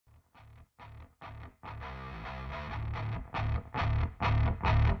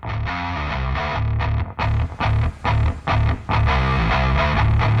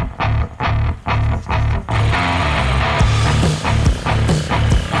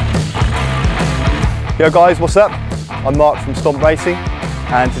Yo guys, what's up? I'm Mark from Stomp Racing,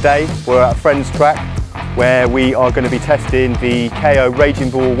 and today we're at a friend's track where we are going to be testing the Kayo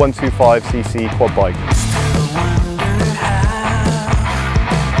Raging Bull 125cc quad bike.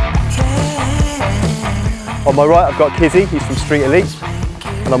 On my right I've got Kizzy, he's from Street Elite,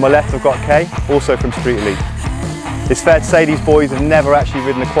 and on my left I've got Kay, also from Street Elite. It's fair to say these boys have never actually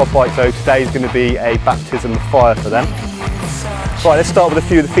ridden a quad bike, so today is going to be a baptism of fire for them. Right, let's start with a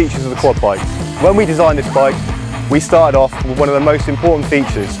few of the features of the quad bikes. When we designed this bike, we started off with one of the most important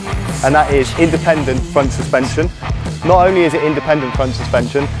features, and that is independent front suspension. Not only is it independent front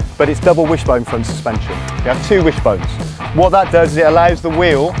suspension, but it's double wishbone front suspension. You have two wishbones. What that does is it allows the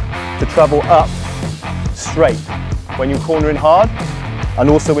wheel to travel up straight when you're cornering hard, and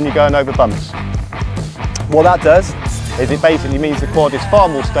also when you're going over bumps. What that does is it basically means the quad is far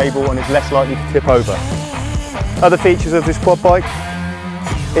more stable and is less likely to tip over. Other features of this quad bike,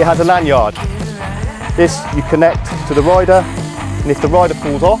 it has a lanyard. This you connect to the rider, and if the rider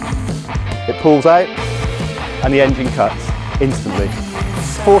falls off, it pulls out and the engine cuts instantly.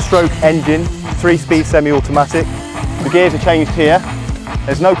 4-stroke engine, 3-speed semi-automatic. The gears are changed here.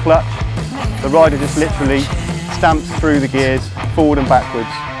 There's no clutch. The rider just literally stamps through the gears forward and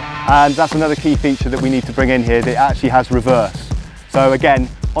backwards. And that's another key feature that we need to bring in here, that it actually has reverse. So again,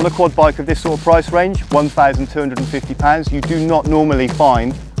 on a quad bike of this sort of price range, £1,250, you do not normally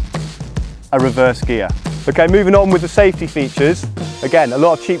find a reverse gear. Okay, moving on with the safety features. Again, a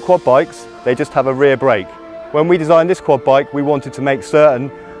lot of cheap quad bikes, they just have a rear brake. When we designed this quad bike, we wanted to make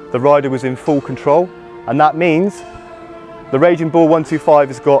certain the rider was in full control, and that means the Raging Bull 125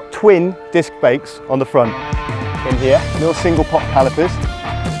 has got twin disc brakes on the front. In here, no single pop calipers.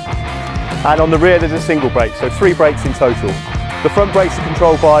 And on the rear there's a single brake, so 3 brakes in total. The front brakes are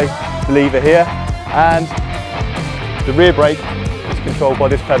controlled by the lever here, and the rear brake is controlled by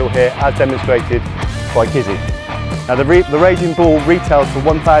this pedal here, as demonstrated by Kizzy. Now the Raging Bull retails for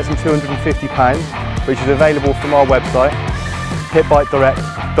 £1,250, which is available from our website,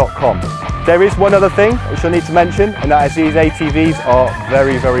 pitbikedirect.com. There is one other thing which I need to mention, and that is these ATVs are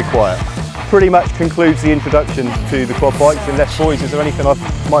very, very quiet. Pretty much concludes the introduction to the quad bikes, unless boys, is there anything I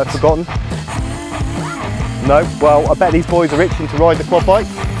might have forgotten? No? Well, I bet these boys are itching to ride the quad bike,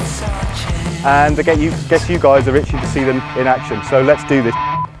 and I guess you guys are itching to see them in action, so let's do this.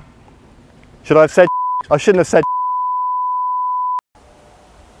 Should I have said I shouldn't have said.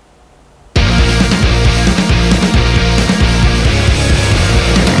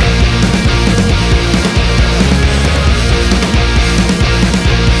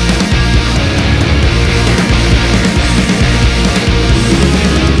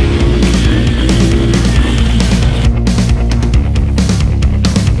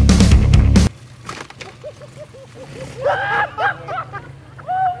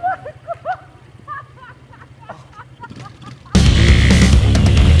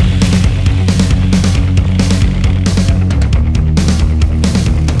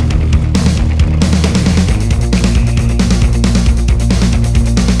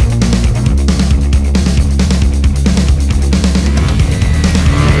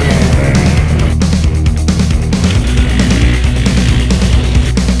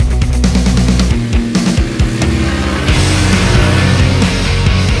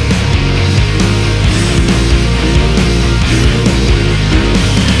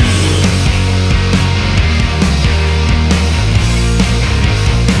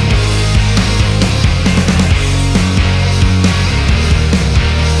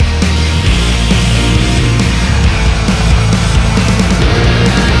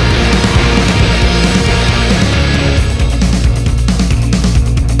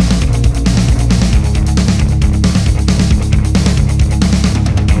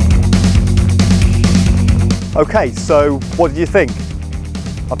 Okay, so what did you think?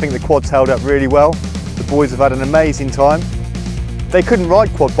 I think the quad's held up really well. The boys have had an amazing time. They couldn't ride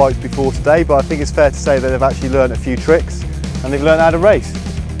quad bikes before today, but I think it's fair to say that they've actually learned a few tricks and they've learned how to race.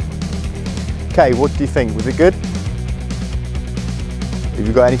 Okay, what do you think? Was it good? Have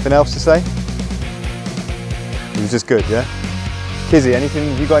you got anything else to say? It was just good, yeah? Kizzy,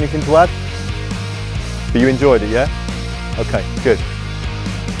 have you got anything to add? But you enjoyed it, yeah? Okay, good.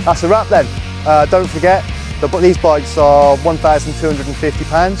 That's a wrap then. Don't forget, these bikes are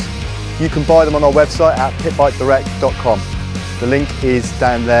 £1,250. You can buy them on our website at pitbikedirect.com. The link is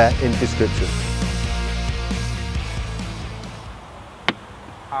down there in the description.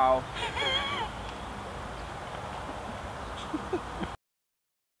 Ow.